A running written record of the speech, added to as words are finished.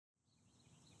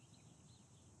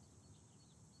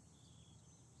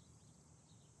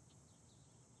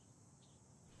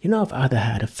I've either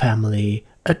had a family,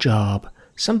 a job,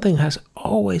 something has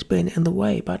always been in the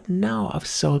way, but now I've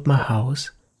sold my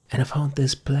house and I found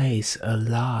this place, a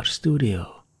large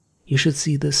studio. You should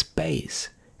see the space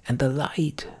and the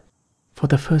light. For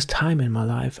the first time in my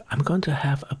life, I'm going to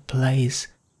have a place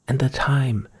and the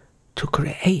time to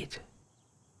create.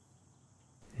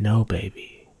 No,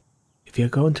 baby. If you're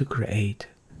going to create,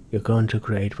 you're going to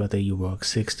create whether you work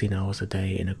 16 hours a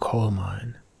day in a coal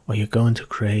mine, or you're going to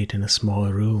create in a small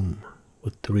room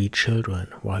with 3 children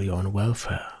while you're on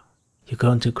welfare. You're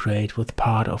going to create with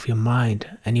part of your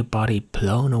mind and your body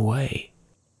blown away.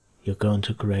 You're going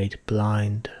to create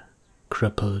blind,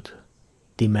 crippled,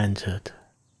 demented.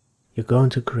 You're going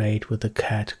to create with a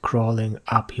cat crawling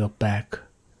up your back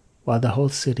while the whole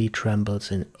city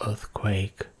trembles in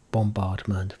earthquake,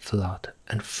 bombardment, flood,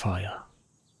 and fire.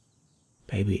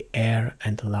 Baby, air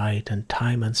and light and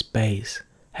time and space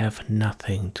have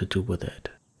nothing to do with it.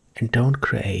 And don't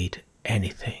create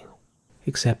anything,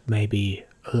 except maybe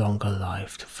a longer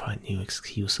life to find new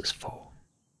excuses for.